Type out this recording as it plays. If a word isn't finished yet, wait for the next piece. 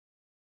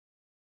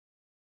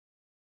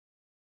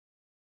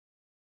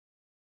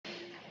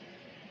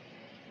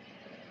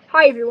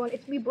Hi everyone,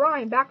 it's me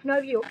Brian, back with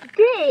another video.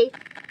 Today,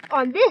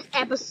 on this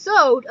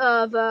episode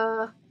of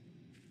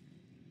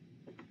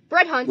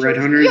Bread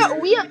Hunters,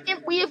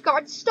 we have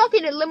got stuck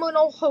in a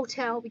liminal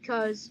hotel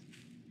because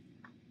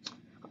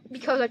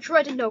I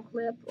tried to no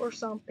clip or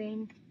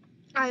something.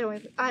 I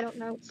don't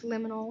know. It's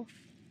liminal.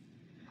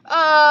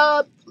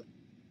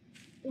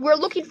 We're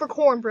looking for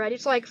cornbread.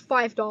 It's like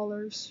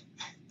 $5.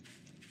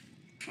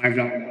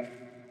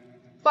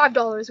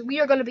 $5. We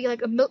are gonna be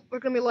like we're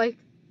gonna be like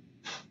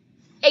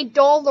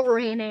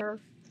 $1 in air.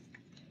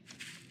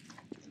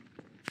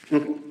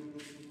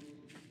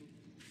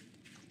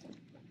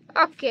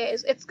 Okay,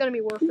 it's gonna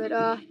be worth it.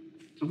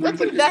 Let's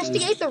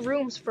investigate the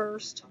rooms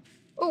first.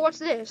 Oh, what's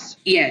this?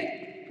 Yeah.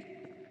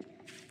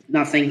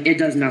 Nothing. It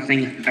does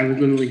nothing. I was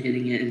literally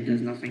hitting it and it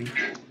does nothing.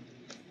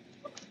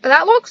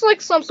 That looks like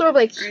some sort of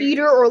like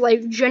heater or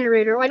like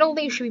generator. I don't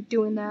think you should be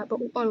doing that, but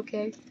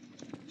okay.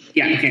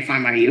 Yeah, okay,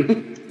 fine by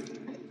you.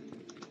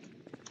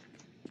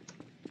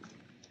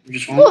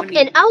 Look,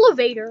 an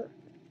elevator.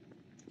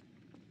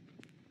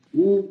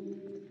 Ooh.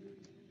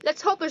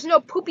 Let's hope there's no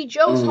Poopy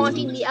Joes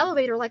haunting the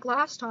elevator like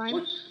last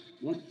time.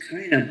 What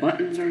kind of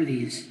buttons are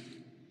these?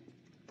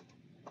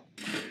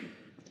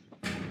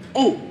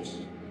 Oh!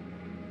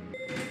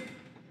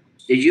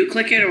 Did you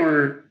click it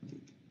or?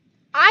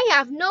 I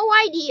have no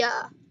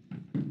idea.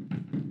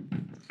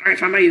 Alright,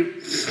 fine by you.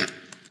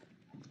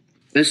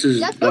 This is,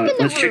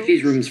 let's check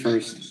these rooms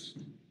first.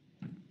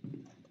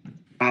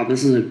 Wow,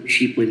 this is a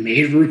cheaply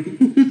made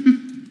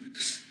room.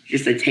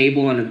 Just a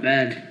table and a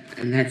bed,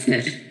 and that's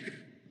it.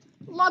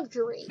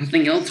 Luxury.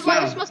 Nothing else?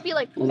 Wow. This must be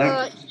like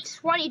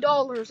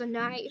 $20 a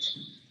night.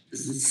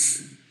 This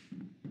is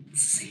the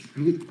same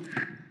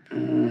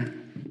room.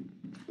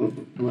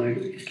 Hello,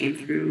 just came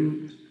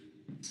through.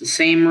 It's the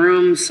same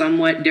room,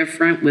 somewhat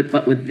different,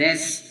 but with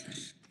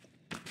this.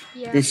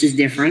 Yeah. This is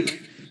different.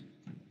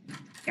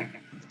 Yeah.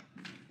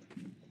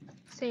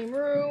 Same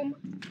room.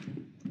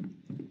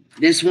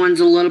 This one's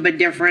a little bit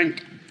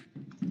different.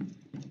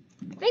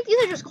 I think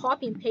these are just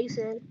copy and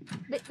pasted.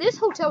 This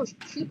hotel is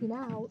cheaping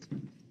out.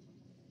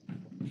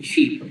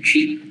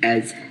 Cheap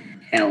as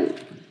hell.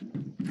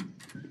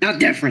 Not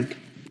different.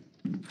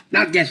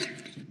 Not different.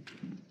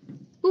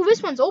 Ooh,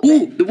 this one's open.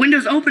 Ooh, the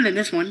window's open in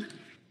this one.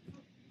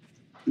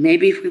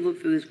 Maybe if we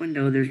look through this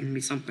window, there's gonna be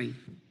something.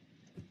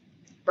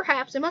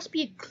 Perhaps. It must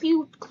be a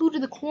clue to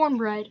the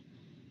cornbread.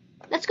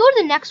 Let's go to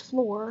the next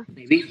floor.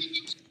 Maybe.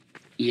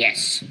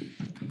 Yes.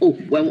 Oh,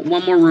 well,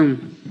 one more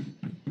room.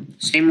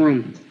 Same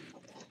room.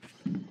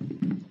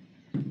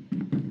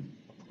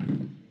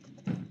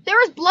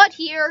 There is blood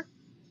here.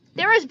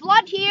 There is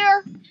blood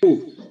here.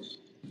 Ooh.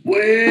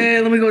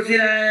 Wait, let me go see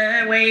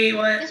that. Wait,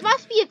 what? This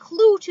must be a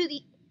clue to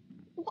the...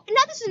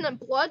 No, this isn't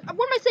blood. What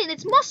am I saying?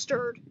 It's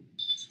mustard.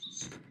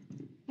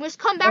 Let's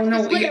come back to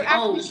this later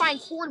after we find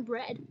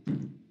cornbread.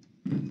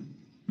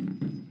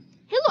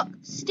 Hey, look.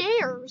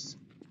 Stairs.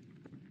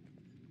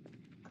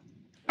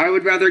 I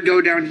would rather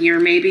go down here,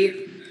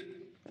 maybe.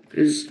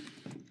 Because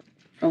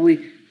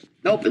probably...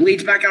 Nope, it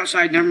leads back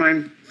outside. Never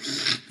mind.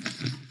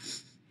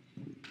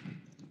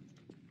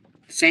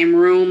 Same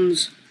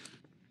rooms.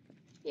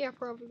 Yeah,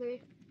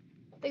 probably.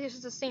 I think this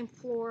is the same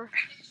floor.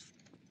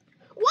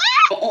 What?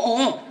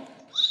 Oh.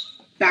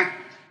 Back.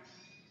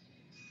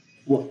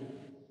 What?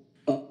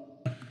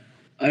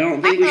 I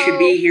don't think we should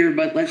be here,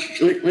 but let's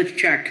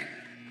check.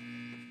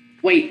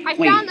 Wait. I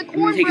found the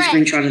cornbread. Let me take a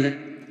screenshot of it.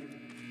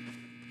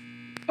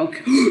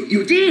 Okay.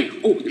 You did?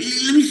 Oh, let me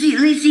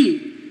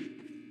see.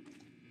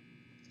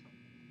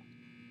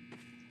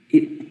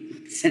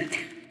 It said...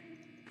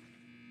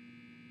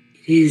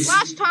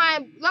 Last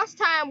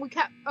time we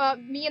kept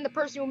me and the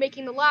person who were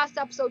making the last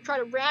episode tried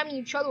to ram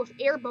each other with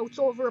airboats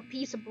over a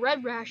piece of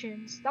bread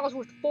rations. That was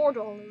worth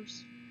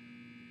 $4.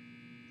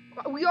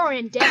 We are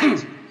in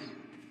debt.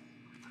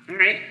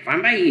 Alright,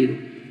 fine by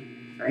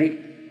you. Alright.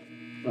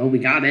 Well, we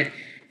got it.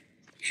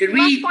 Should we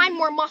must find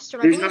more mustard.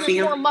 I believe there's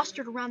more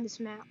mustard around this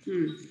map.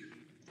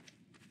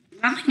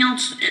 Nothing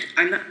else.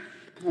 I'm not.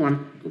 Hold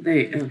on.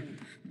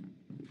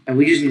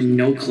 We just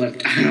no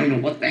clipped. I don't know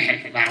what the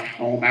heck that's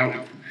all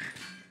about.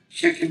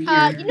 Check in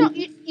here.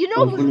 You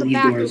know with the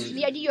backrooms,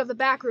 the idea of the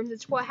backrooms,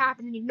 it's what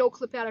happens when you no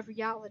clip out of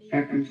reality.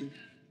 Backrooms.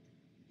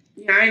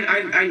 Yeah,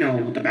 I know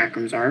what the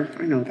backrooms are.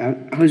 I know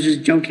that. I was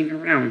just joking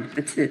around.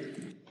 That's it.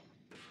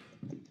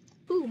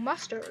 Ooh,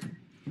 mustard.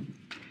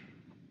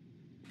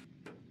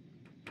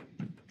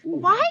 Ooh,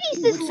 why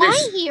is this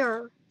line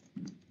here?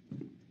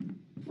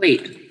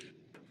 Wait.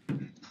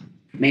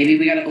 Maybe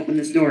we gotta open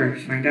this door to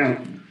find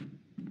out.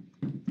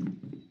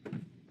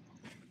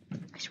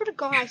 I swear to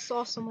God I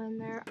saw someone in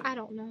there. I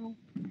don't know.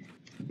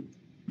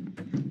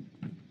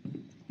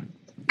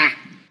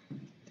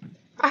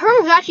 I heard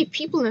there's actually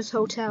people in this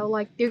hotel.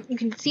 Like, you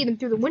can see them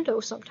through the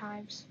windows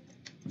sometimes.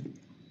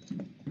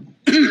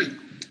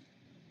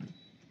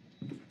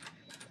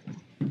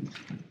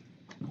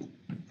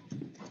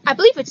 I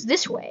believe it's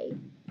this way.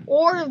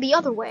 Or the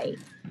other way.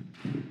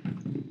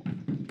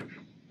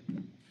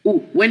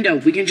 Ooh, window.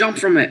 We can jump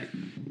from it.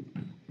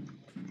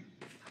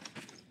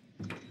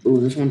 Ooh,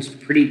 this one's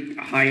pretty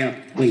high up.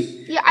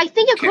 Wait. Yeah, I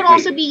think it could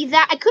also be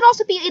that. It could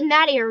also be in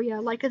that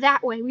area, like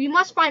that way. We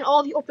must find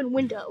all the open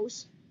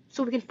windows,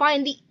 so we can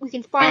find the.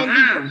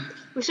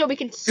 So we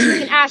can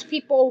ask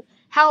people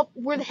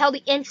where the hell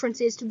the entrance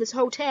is to this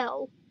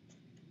hotel.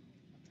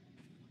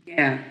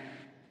 Yeah.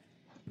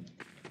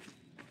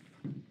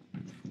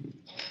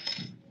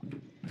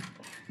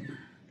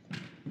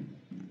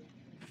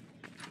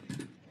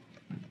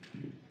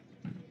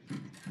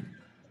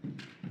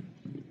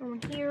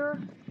 Here.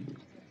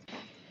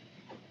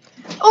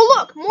 Oh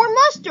look, more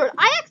mustard!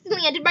 I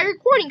accidentally ended my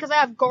recording because I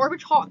have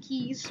garbage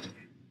hotkeys.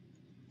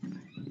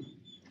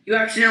 You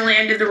accidentally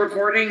ended the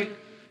recording?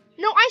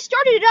 No, I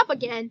started it up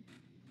again.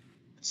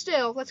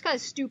 Still, that's kind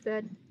of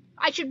stupid.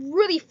 I should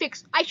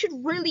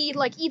really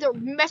like either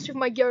mess with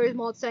my Garry's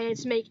mod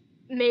settings to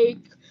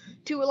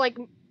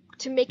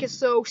make it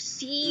so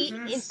C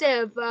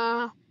instead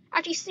of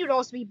actually C would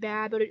also be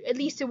bad, but at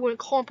least it wouldn't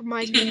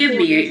compromise me. Give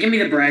me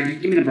the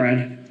bread. Give me the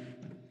bread.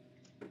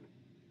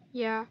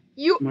 Yeah,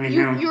 you're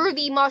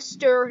the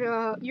mustard.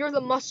 You're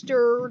the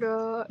mustard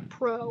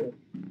pro.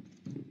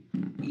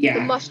 Yeah.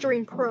 The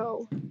mustering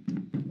pro.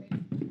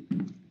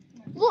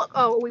 Look.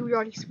 Oh, we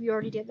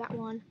already did that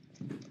one.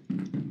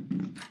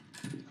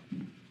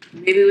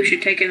 Maybe we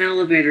should take an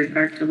elevator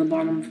back to the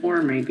bottom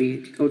floor.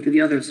 Maybe to go to the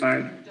other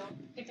side.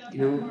 You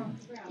know.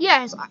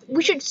 Yes,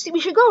 we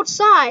should go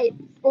outside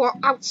or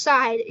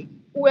outside,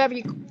 whatever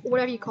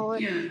you call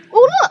it. Yeah.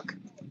 Oh look.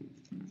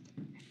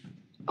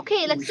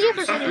 Okay, let's see if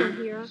there's anyone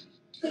here.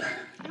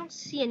 I don't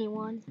see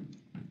anyone.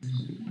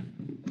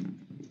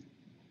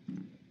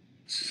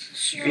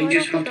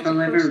 Strangest hotel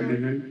I've ever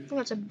been in. I think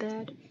that's a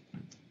bed.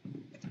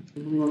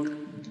 Look.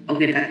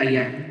 Okay,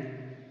 yeah.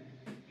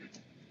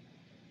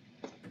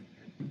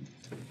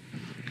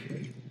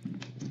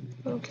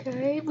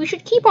 Okay, we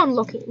should keep on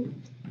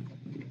looking.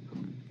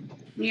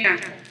 Yeah.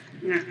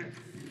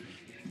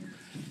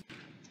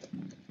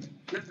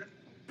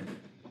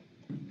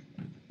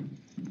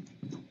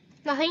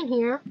 Nothing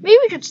here. Maybe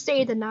we should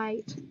stay the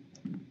night.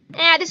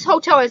 This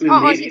hotel is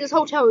honestly, this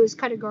hotel is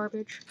kind of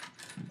garbage.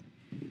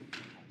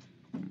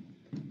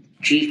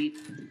 Cheap.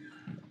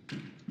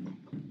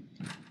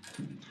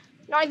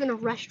 Not even a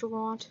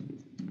restaurant.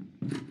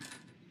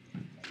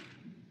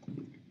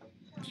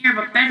 Yeah,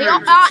 but better.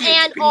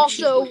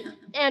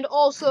 And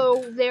also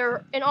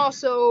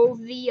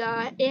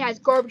it has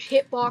garbage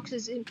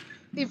hitboxes, and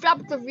the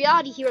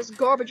reality here is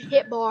garbage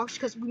hitbox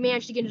because we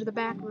managed to get into the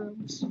back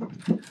rooms.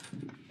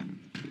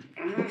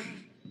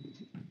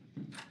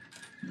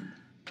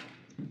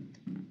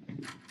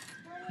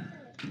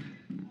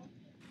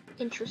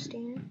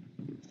 Interesting.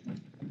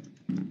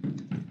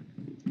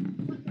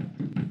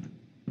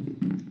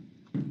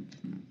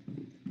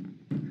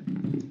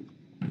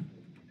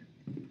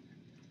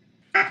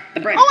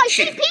 Oh, I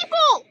see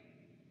people!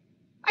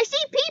 I see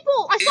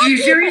people! I saw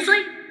people!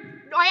 Seriously?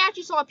 No, I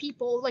actually saw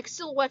people. Like,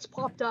 silhouettes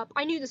popped up.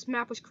 I knew this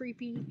map was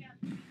creepy.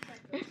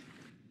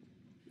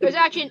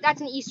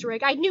 That's an Easter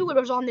egg. I knew it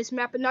was on this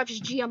map, but not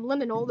just GM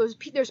Liminal.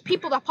 There's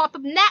people that pop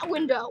up in that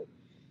window.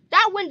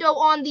 That window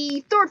on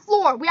the 3rd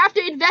floor. We have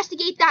to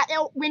investigate that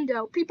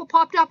window. People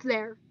popped up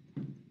there.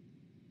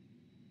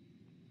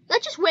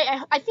 Let's just wait.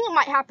 I think it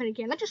might happen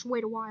again. Let's just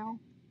wait a while.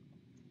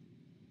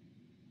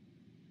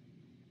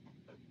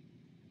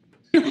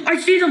 I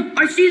see them!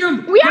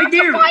 We have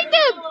to find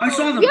them! I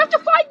saw them! We have to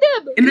find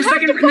them! In the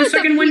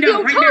second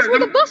window, right tell there! Us where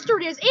the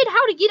mustard is and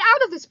how to get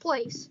out of this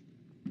place.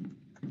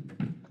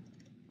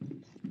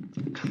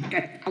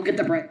 Okay, I'll get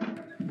the bread.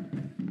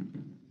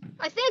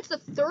 I think it's the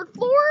 3rd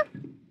floor?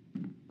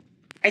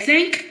 I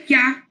think?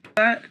 Yeah.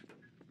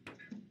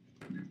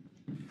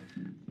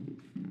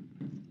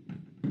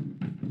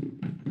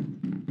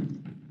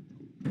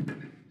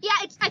 Yeah,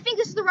 I think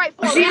this is the right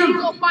floor. We have to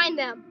go find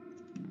them.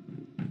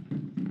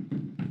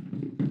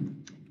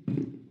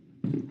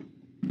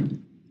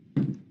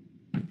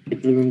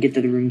 Get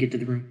to the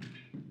room.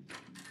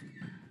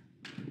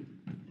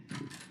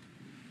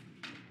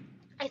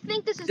 I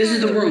think this is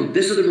the room.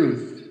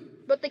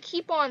 But they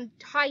keep on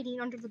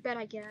hiding under the bed,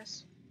 I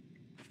guess.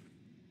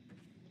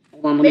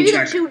 Hold on, let Maybe me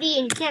they're check. 2D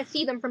and you can't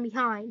see them from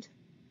behind.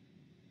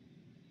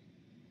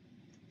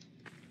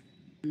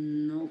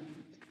 No.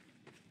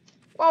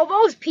 Well,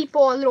 those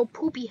people are little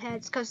poopy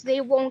heads because they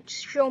won't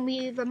find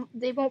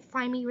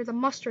me where the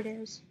mustard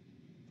is.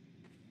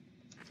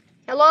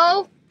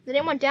 Hello? Is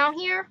anyone down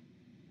here?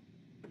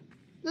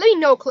 Let me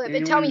no clip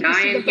and tell me you can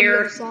see them from the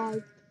other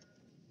side.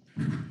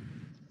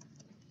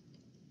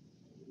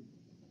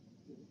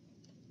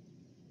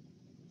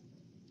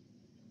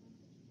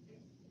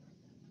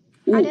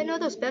 Ooh. I didn't know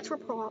those beds were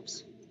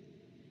props.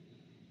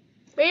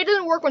 But it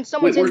doesn't work when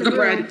someone's in the room.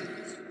 Where's the bread?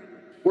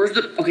 Where's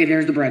the... Okay,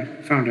 there's the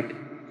bread. Found it.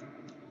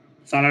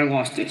 Thought I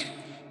lost it.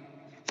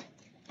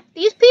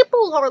 These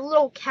people are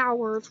little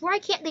cowards. Why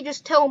can't they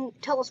just tell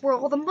us where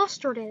all the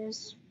mustard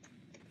is?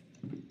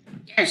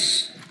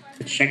 Yes.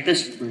 Let's check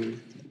this room.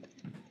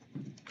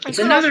 It's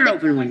another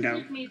open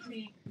window.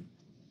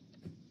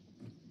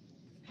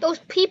 Those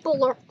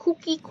people are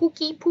kooky,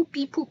 poopy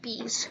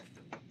poopies.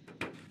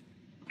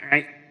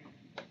 Alright.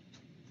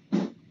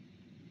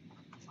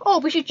 Oh,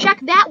 we should check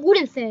that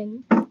wooden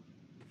thing.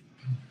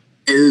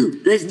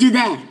 Ooh, let's do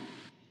that.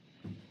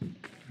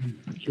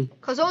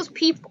 Because those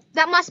people,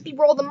 that must be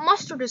where all the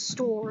mustard is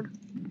stored.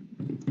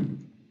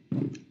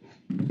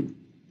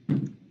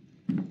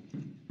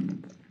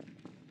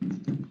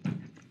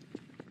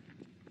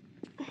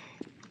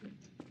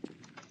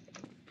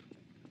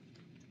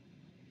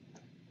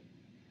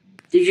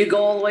 Did you go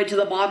all the way to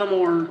the bottom,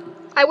 or?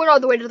 I went all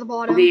the way to the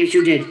bottom. Okay, yes,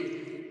 you did.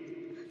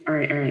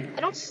 Alright.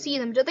 I don't see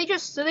them. Did they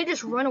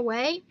just run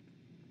away?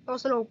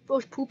 Also,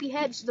 those poopy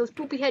head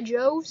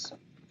Joes?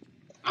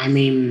 I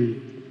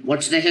mean,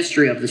 what's the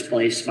history of this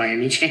place, by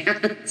any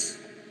chance?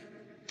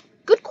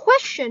 Good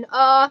question.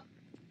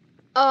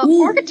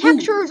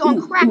 Architecture is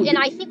on crack, and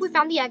I think we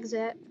found the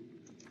exit.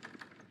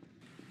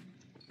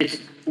 It's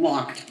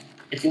locked.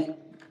 It's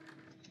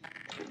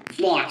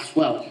locked.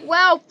 For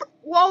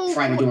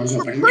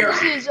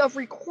purposes of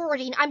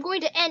recording, I'm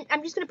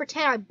just gonna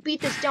pretend I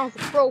beat this down with a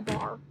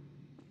crowbar.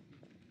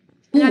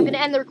 And I'm gonna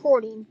end the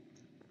recording.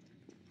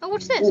 Oh,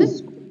 what's this? This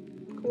is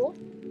cool.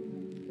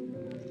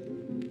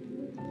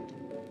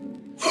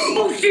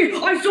 Oh shit!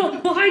 I saw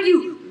behind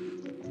you!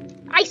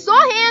 I saw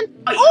him!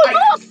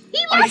 Look!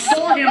 He left I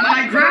saw him and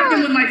I grabbed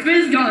him with my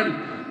fizz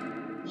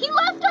gun! He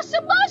left us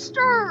some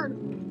mustard!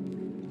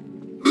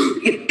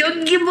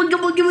 Give him the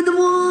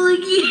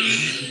one!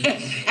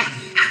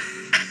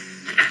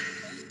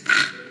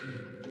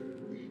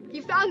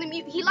 He found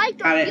he liked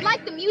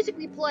the music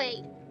we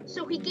played,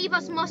 so he gave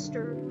us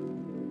mustard.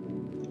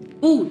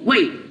 Oh,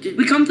 wait, did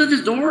we come to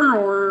this door,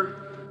 or?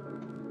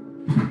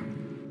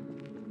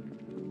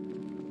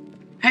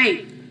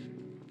 Hey,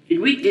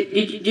 did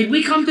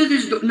we come to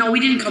this door? No,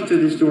 we didn't come to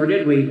this door,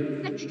 did we?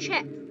 Let's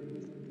check. I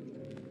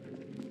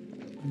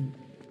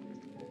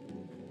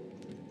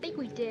think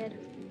we did.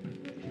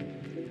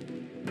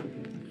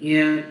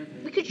 Yeah.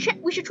 We could check.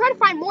 We should try to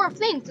find more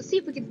things to see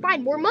if we can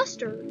find more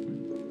mustard.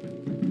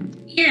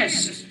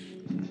 Yes.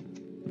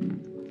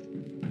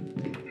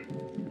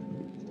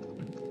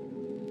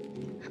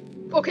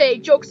 Okay,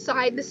 jokes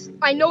aside,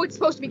 I know it's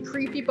supposed to be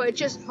creepy, but it's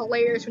just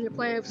hilarious when you're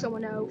playing with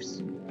someone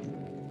else.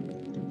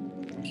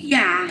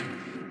 Yeah.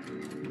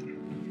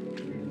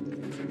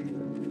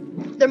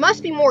 There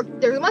must be more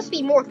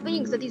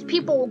things that these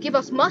people will give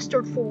us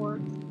mustard for.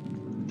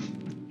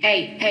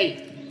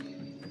 Hey.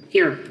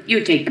 Here,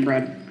 you take the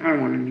bread. I don't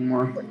want any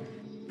more.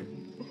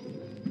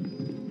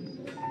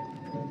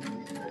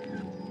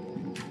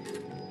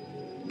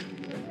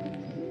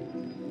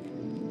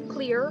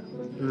 Clear.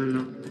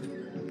 No.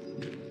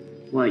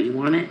 What, you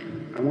want it?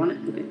 I want it?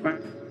 Okay,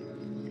 fine.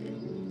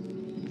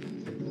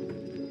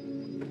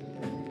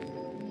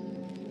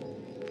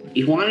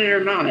 You want it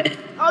or not?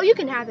 Oh, you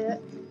can have it.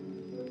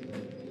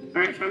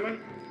 Alright, fine.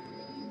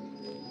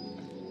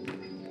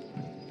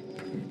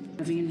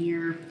 Nothing in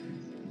here.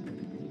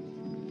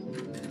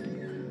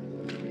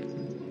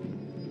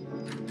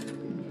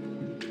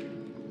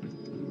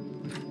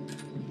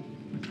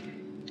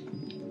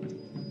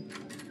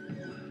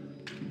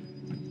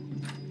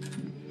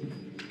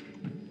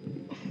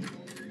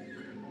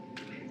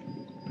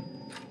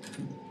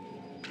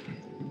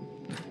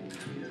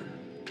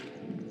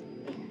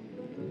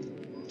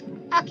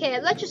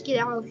 Okay, let's just get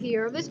out of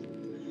here. These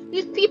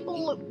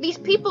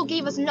people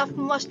gave us enough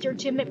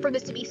mustard for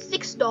this to be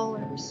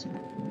 $6.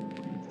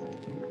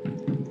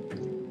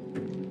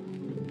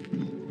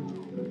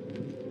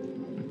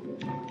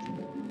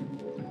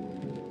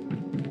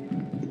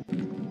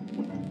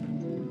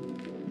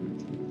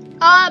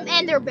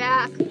 And they're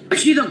back. I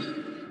see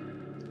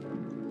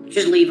them.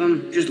 Just leave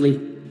them. Just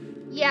leave.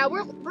 Yeah,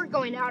 we're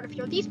going out of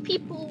here. These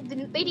people they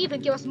didn't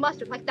even give us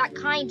mustard, like that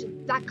kind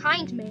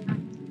man.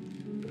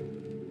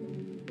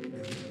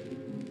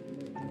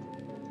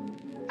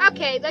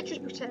 Okay, let's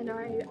just pretend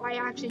I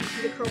actually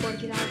see the crowbar to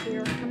get out of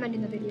here. I'm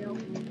ending the video.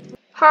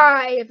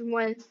 Hi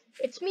everyone,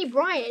 it's me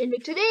Brian,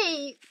 and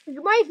today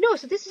you might have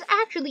noticed that this is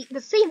actually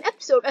the same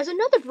episode as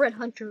another Bread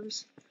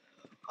Hunters.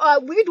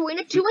 We're doing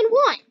a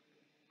 2-in-1.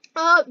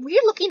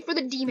 We're looking for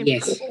the demon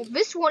pretzel.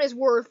 This one is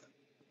worth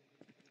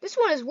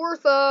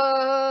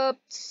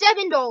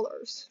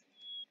 $7.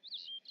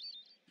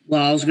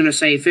 Well, I was gonna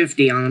say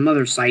 50 on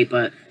another site,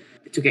 but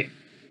it's okay.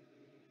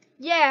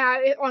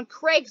 Yeah, on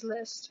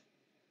Craigslist.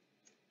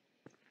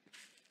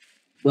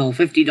 Well,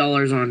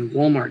 $50 on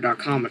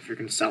Walmart.com if you're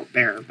gonna sell it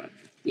there, but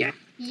yeah.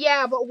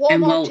 Yeah, but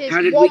Walmart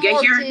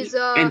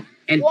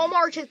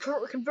Walmart is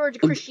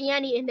converted to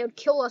Christianity, and they would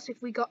kill us if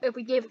we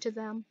gave it to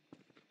them.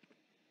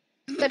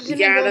 That doesn't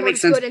mean that makes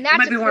sense. Good, and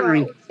that's a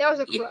crow. That was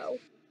a crow.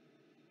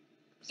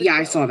 Yeah,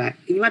 I saw that.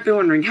 You might be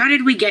wondering, how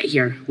did we get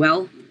here?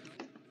 Well,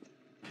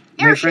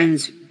 my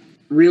friend's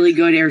really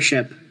good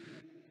airship.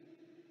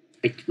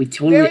 I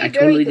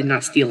totally did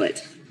not steal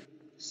it.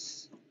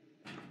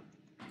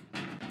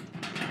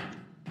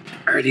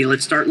 Alrighty,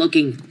 let's start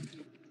looking.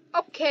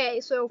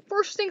 Okay, so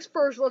first things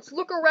first, let's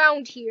look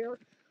around here.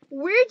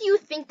 Where do you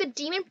think the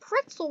demon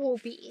pretzel will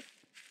be?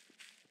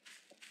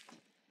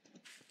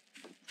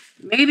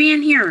 Maybe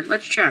in here.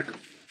 Let's check.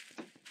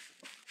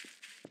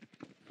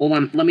 Hold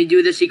on. Let me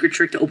do the secret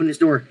trick to open this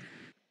door.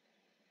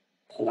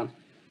 Hold on.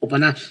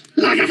 open that.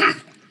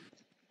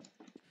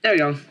 There we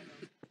go.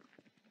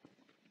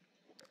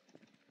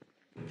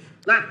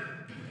 Ah.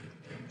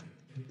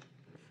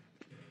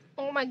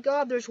 Oh my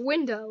god, there's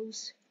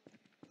windows.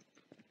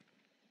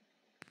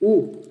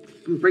 Ooh,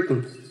 I'm gonna break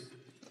one.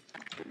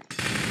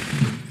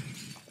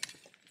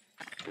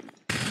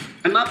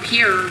 I'm up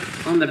here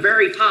on the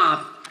very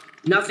top.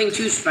 Nothing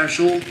too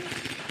special.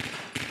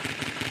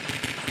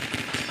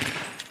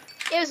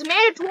 It is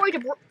mandatory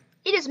to.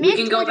 It is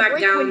mandatory. We can go back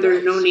down. Windows.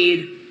 There's no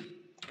need.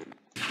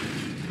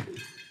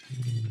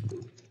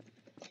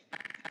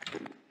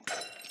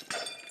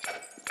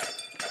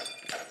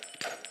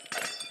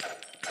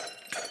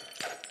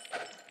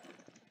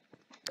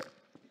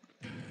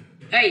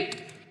 Hey,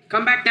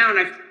 come back down.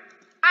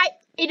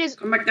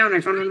 Come back down.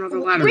 I found another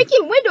ladder.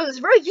 Breaking windows is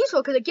very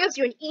useful because it gives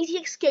you an easy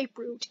escape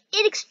route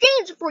in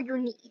exchange for your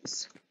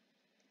knees.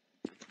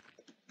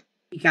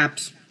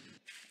 Kneecaps.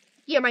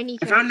 Yeah, my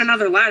kneecaps. I found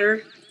another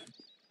ladder.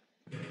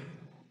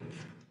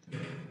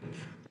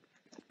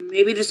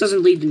 Maybe this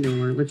doesn't lead to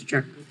nowhere. Let's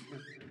check.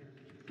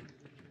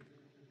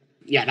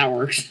 Yeah, that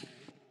works.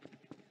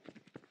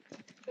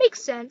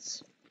 Makes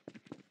sense.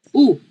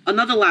 Ooh,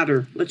 another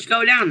ladder. Let's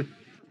go down.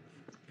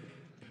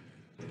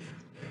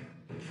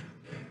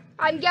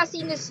 I'm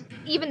guessing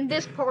even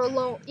this part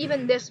alone,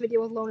 even this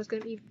video alone is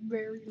going to be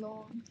very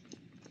long.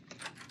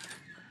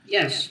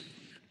 Yes.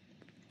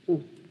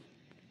 Ooh.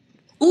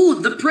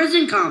 Ooh, the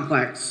prison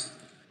complex.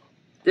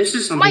 This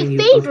is something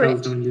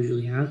hotels don't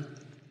usually have.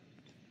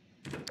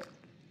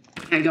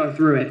 Can't go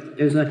through it.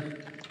 There's a.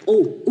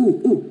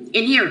 Ooh,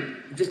 in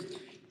here.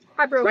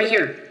 I broke right it.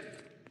 Here.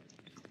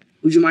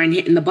 Would you mind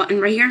hitting the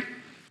button right here?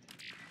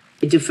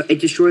 It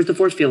destroys the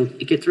force field.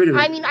 It gets rid of it.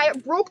 I mean, I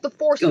broke the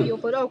force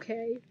field, but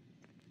okay.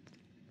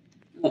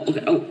 Oh,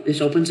 okay. Oh,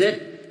 this opens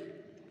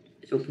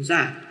it. This opens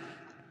that.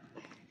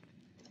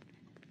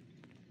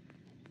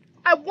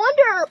 I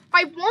wonder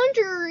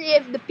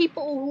if the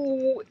people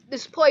who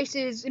this place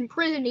is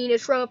imprisoning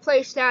is from a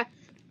place that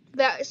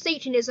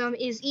Satanism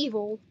is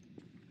evil.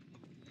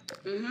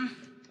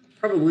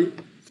 Probably.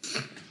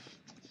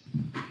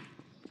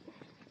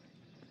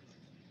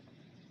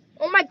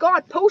 Oh my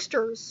god,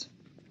 posters.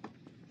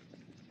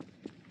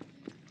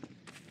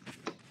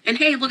 And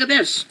hey, look at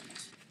this.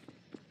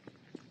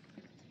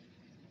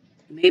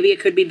 Maybe it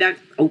could be that.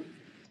 Oh.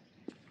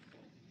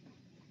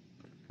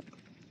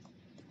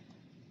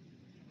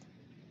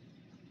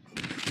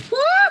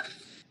 What?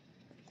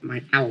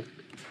 My owl.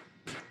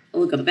 Oh,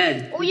 look, a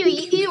bed. Oh, you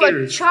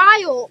a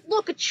child.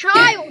 Look, a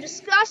child. Yeah.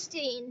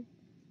 Disgusting.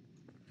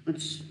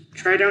 Let's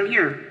try down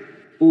here.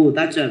 Oh,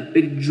 that's a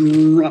big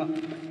drop.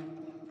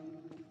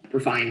 We're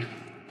fine.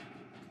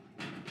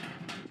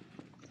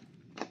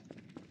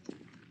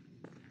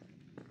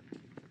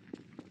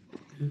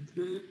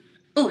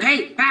 Oh,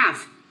 hey,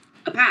 path.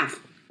 A path.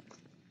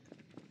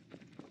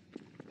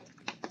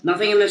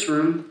 Nothing in this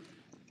room.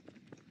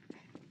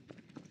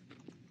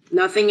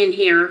 Nothing in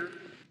here.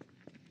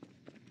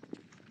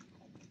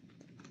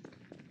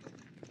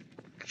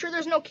 Sure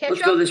there's no ketchup?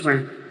 Let's go this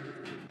way.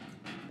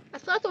 I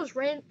thought those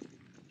ran.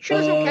 Sure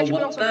there's no ketchup.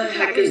 What the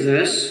heck is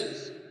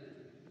this?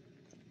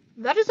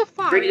 That is a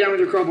fire. Break it down with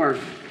your crowbar.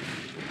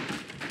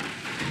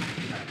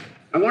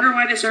 I wonder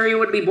why this area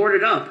would be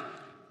boarded up.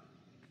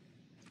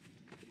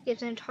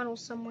 It's in a tunnel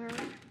somewhere.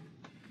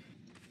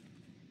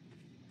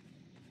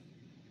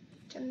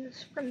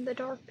 From the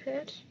dark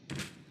pit.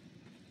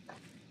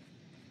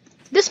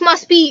 This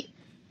must be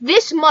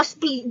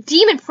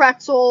demon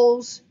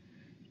pretzels.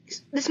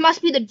 This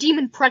must be the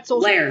demon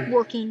pretzels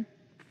working.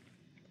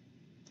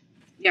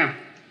 Yeah.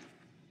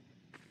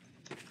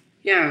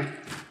 Yeah.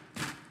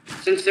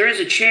 Since there is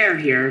a chair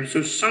here,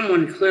 so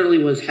someone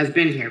clearly has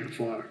been here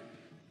before.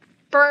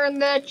 Burn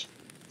the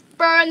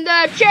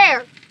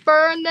chair!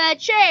 Burn the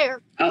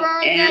chair! Oh,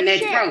 burn and the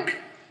it's chair. broke.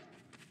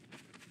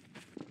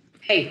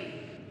 Hey,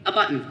 a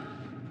button.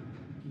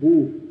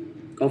 Ooh,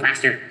 go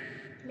faster.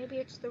 Maybe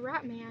it's the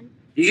rat man.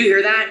 Did you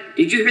hear that?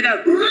 Did you hear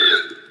that?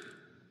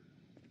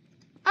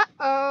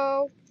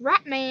 Uh-oh,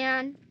 rat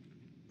man.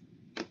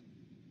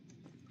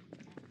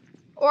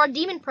 Or a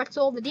demon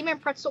pretzel. The demon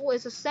pretzel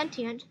is a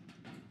sentient.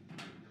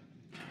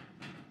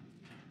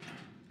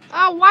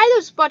 Why are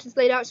those buttons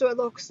laid out so it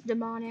looks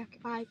demonic?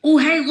 Oh,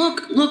 hey,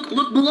 look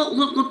below,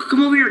 look,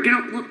 come over here, get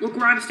up, look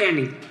where I'm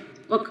standing.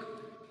 Look,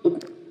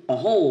 a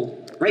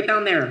hole, right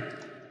down there.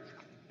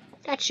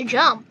 That should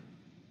jump.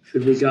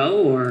 Should we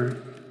go, or?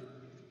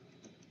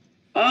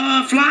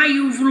 Fly,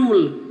 you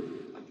fool!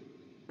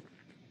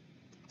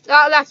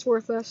 That's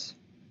worthless.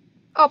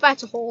 Oh,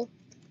 that's a hole.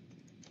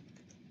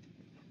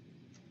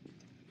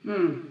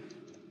 I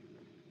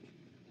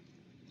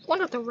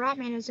wonder if the rat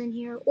man is in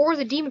here, or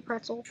the demon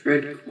pretzel.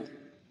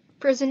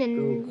 Prison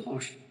in.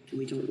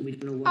 We don't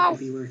know what could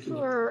be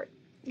working.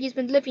 He's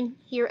been living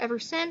here ever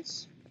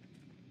since.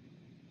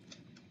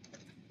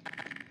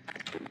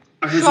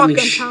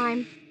 Shotgun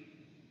time.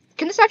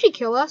 Can this actually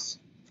kill us?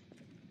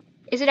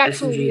 Is it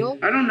actually real?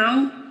 I don't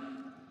know.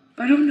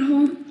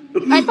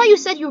 I thought you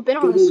said you've been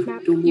on this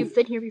map. You've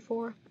been here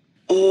before.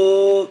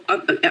 Oh,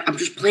 I'm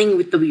just playing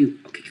with W.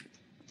 Okay.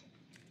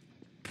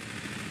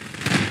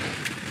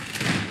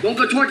 Don't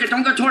go towards it.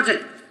 Don't go towards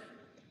it.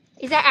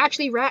 Is that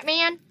actually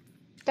Ratman?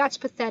 That's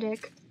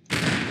pathetic.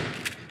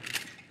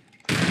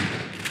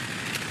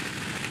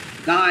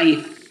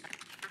 Die.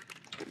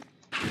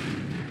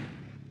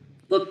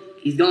 Look,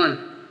 he's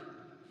gone.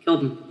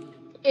 Killed him.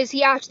 Is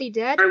he actually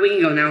dead? Alright, we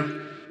can go now.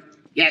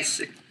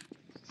 Yes.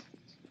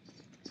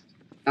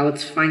 Now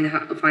let's find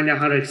out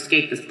how to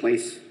escape this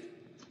place.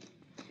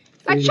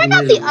 Let's check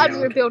out the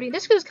other building.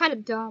 This was kind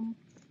of dumb.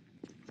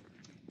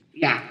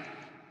 Yeah.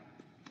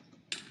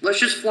 Let's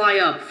just fly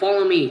up.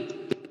 Follow me.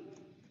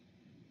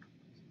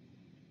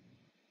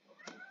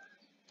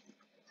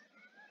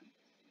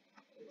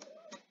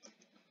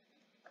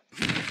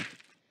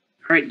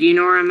 Alright, do you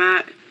know where I'm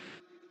at?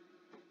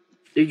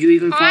 Did you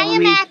even follow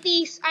me?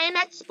 I am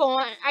at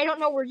spawn. I don't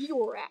know where you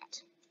were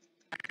at.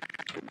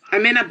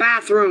 I'm in a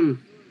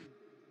bathroom.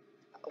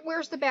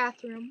 Where's the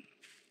bathroom?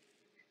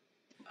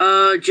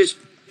 Just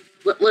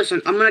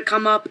listen. I'm gonna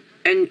come up,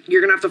 and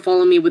you're gonna have to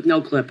follow me with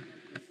no clip.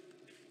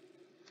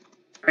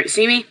 All right,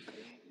 see me?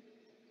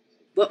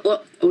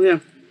 Look. Oh yeah.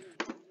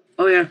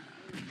 Oh yeah.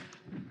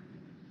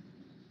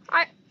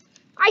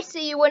 I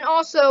see you, and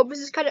also this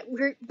is kind of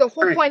weird. The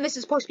whole point of this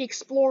is supposed to be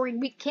exploring.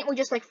 Can't we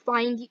just like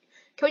find?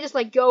 Can we just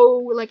like go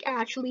like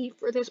actually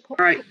for this point?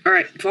 All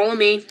right. Follow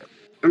me.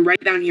 I'm right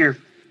down here,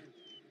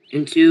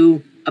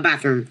 into a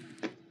bathroom.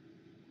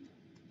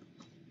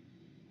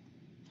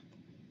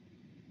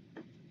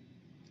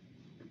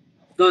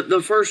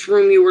 The first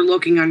room you were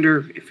looking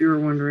under, if you were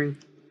wondering.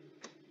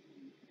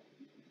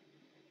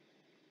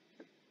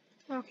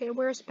 Okay,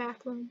 where's the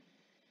bathroom?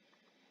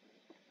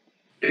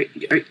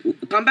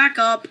 Come back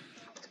up.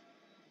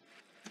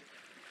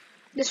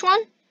 This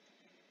one?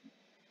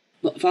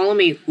 Look, follow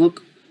me.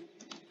 Look.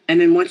 And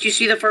then once you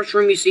see the first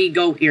room you see,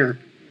 go here.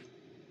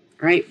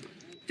 Alright?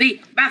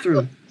 See?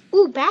 Bathroom.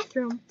 Ooh,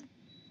 bathroom.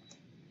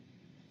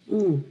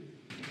 Ooh.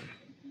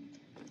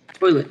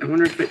 Toilet. I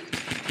wonder if it...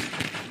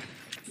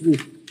 Ooh.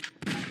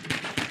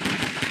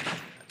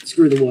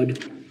 Screw the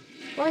wood.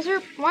 Why is there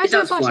a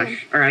button?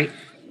 Flush. Alright.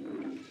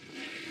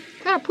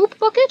 Got a poop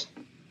bucket?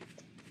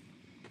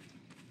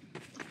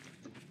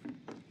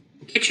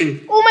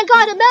 Kitchen. Oh my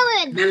god, a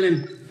melon!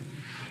 Melon.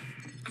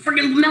 A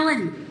freaking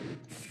melon!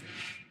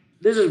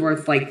 This is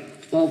worth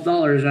like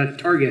 $12 at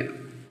Target.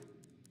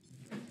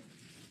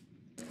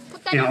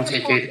 Put that Yeah, in I'll your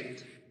take pocket.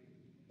 it.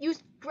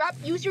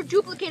 Use your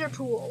duplicator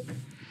tool.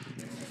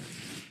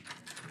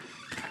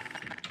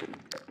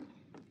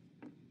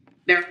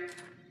 There.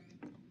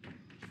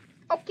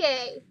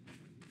 Okay.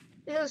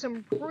 This is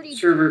some pretty...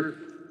 Server.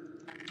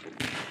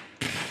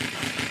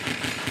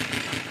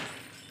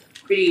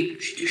 Pretty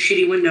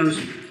shitty windows.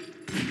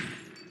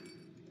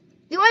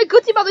 The only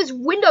good thing about these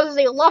windows is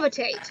they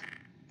levitate.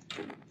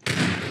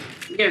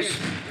 Yes.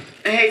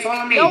 Hey,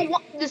 follow me. No,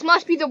 this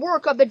must be the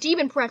work of the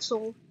demon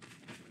pretzel.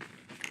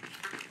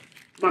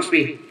 Must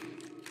be.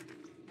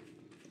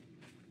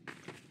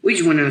 We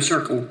just went in a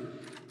circle.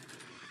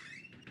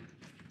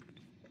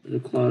 The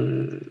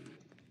closet.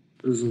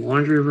 There's a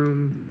laundry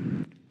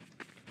room.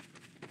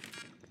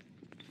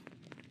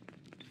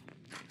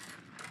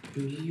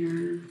 In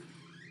here.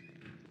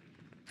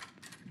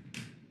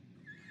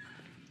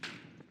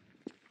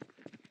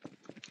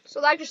 So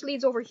that just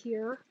leads over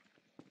here.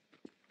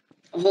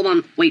 Oh, hold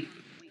on, wait.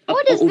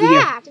 What is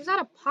that? Is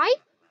that a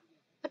pipe?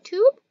 A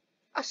tube?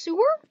 A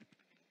sewer?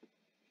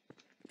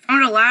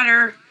 Found a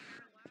ladder.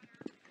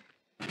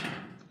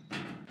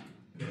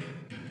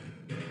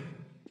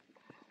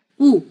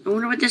 Ooh, I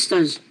wonder what this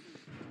does.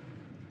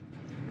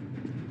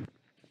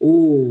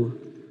 Ooh.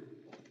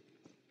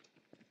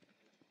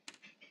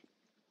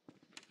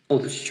 Oh,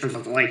 this turns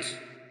off the lights.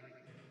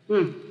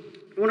 I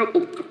wonder,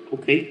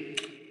 okay.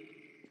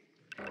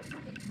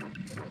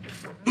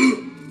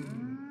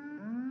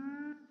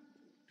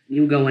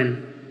 You go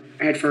in.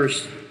 Head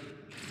first.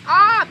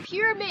 Ah,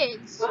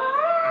 pyramids!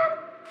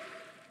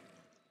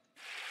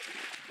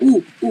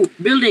 Ooh,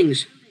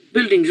 buildings.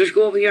 Buildings, let's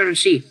go over here and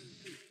see.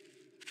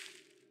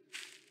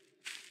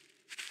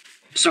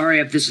 Sorry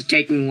if this is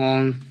taking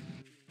long.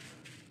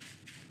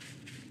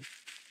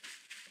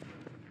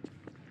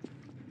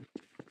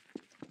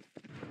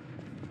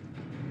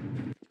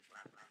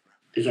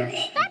 Is there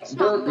That's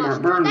not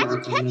mustard,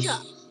 that's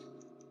ketchup.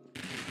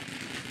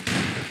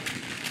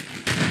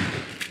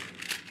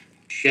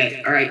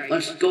 Shit. Alright,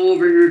 let's go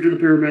over here to the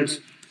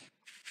pyramids.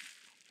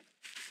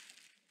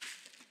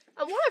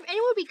 I wonder if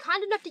anyone would be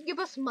kind enough to give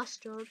us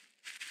mustard.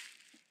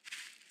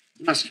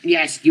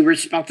 Yes, you were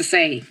about to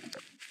say.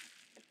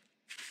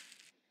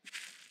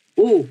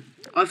 Ooh,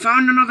 I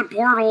found another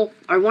portal.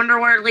 I wonder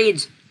where it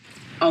leads.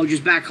 Oh,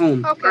 just back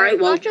home. Okay, all right,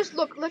 well, let's just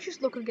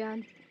look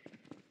again.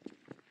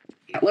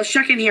 Yeah, let's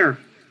check in here.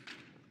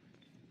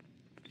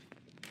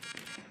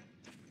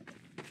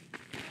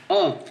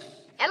 Oh.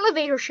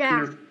 Elevator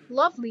shaft.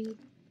 Lovely.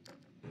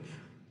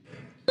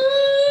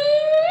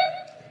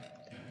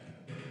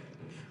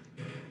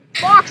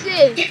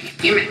 Boxes!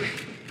 Damn it.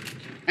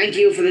 Thank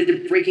you for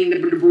breaking the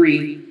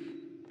debris.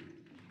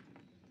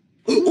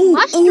 Ooh,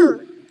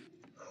 mustard!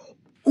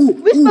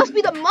 This must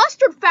be the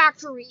mustard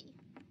factory!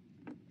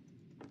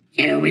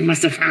 Yeah, we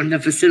must have found the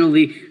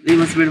facility. They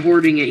must have been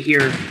hoarding it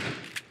here.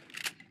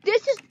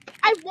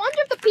 I wonder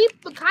if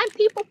the kind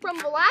people from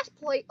the last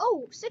play.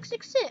 Oh,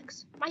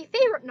 666, my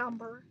favorite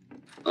number.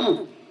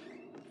 Oh,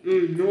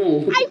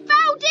 no. I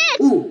found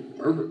it! Ooh.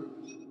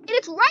 And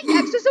it's right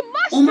next to some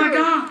mustard. Oh my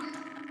god.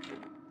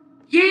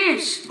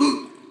 Yes.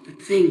 The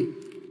thing.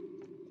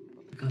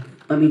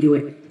 Let me do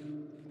it.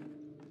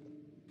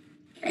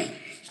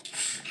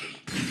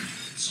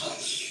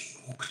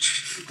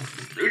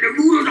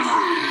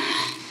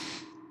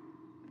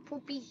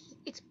 Poopy,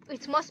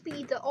 it must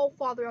be the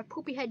Allfather of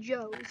Poopy Head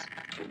Joe's.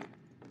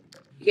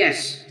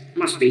 Yes,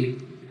 must be.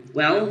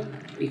 Well,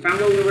 we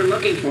found what we were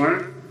looking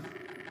for.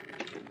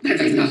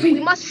 There's nothing.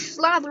 We must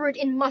slather it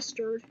in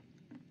mustard.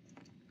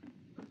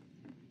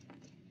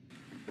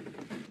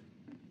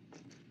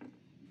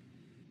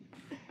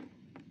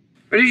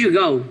 Where did you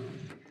go?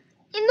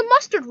 In the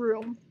mustard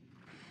room.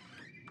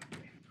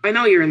 I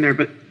know you're in there,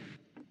 but...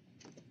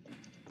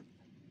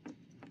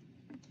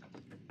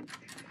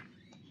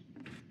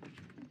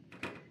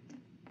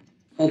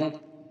 Hold on.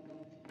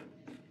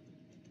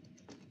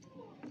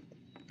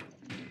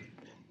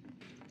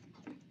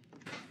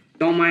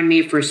 Don't mind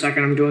me for a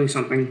second, I'm doing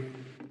something.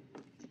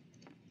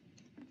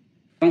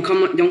 Don't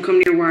come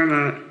near where I'm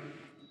at.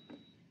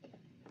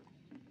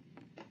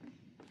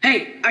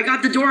 Hey, I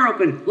got the door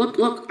open.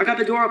 Look, I got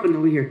the door open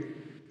over here.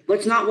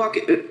 Let's not walk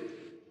it.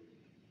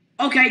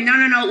 Okay,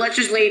 no, let's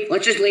just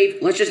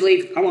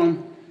leave. Come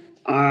on.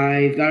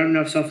 I've got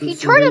enough stuff He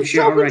turned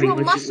himself already.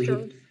 into a Let's just mustard.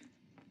 leave.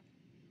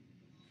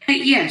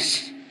 Hey,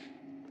 yes.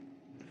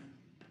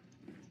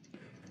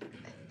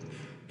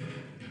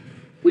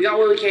 We got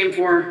what we came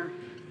for.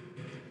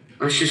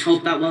 Let's just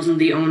hope that wasn't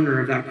the owner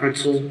of that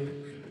pretzel.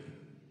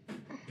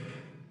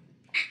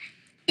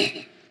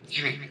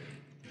 Damn it.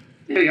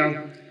 There we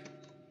go.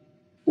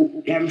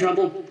 Ooh, you having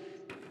trouble?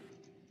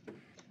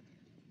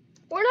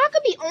 We're not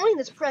going to be owning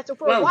this pretzel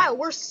for a while.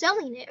 We're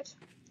selling it.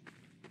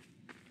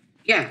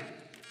 Yeah.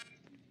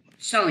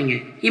 Selling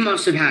it. He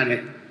must have had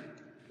it.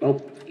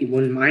 Well, he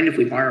wouldn't mind if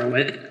we borrow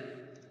it.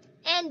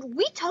 And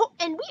we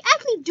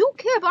actually do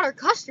care about our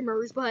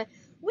customers, but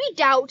we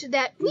doubt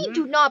that we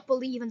do not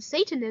believe in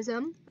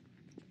Satanism.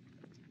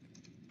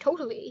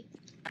 Totally.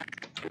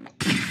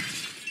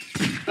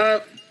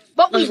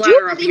 But we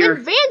do believe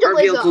in vandalism. Our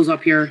vehicle's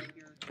up here.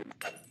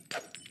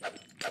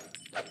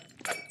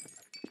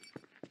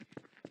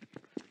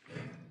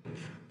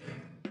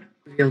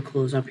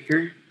 Vehicle's up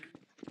here.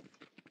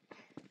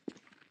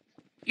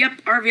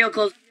 Yep, our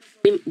vehicle's...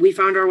 We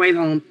found our way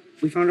home.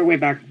 We found our way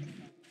back.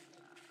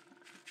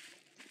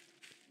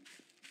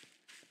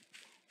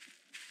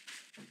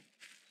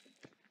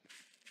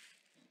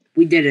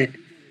 We did it.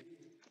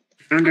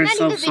 Found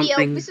ourselves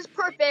something. This is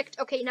perfect.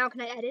 Okay, now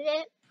can I edit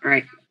it?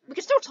 Alright. We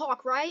can still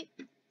talk, right?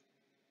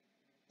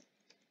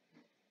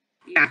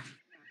 Yeah.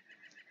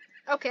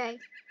 Okay.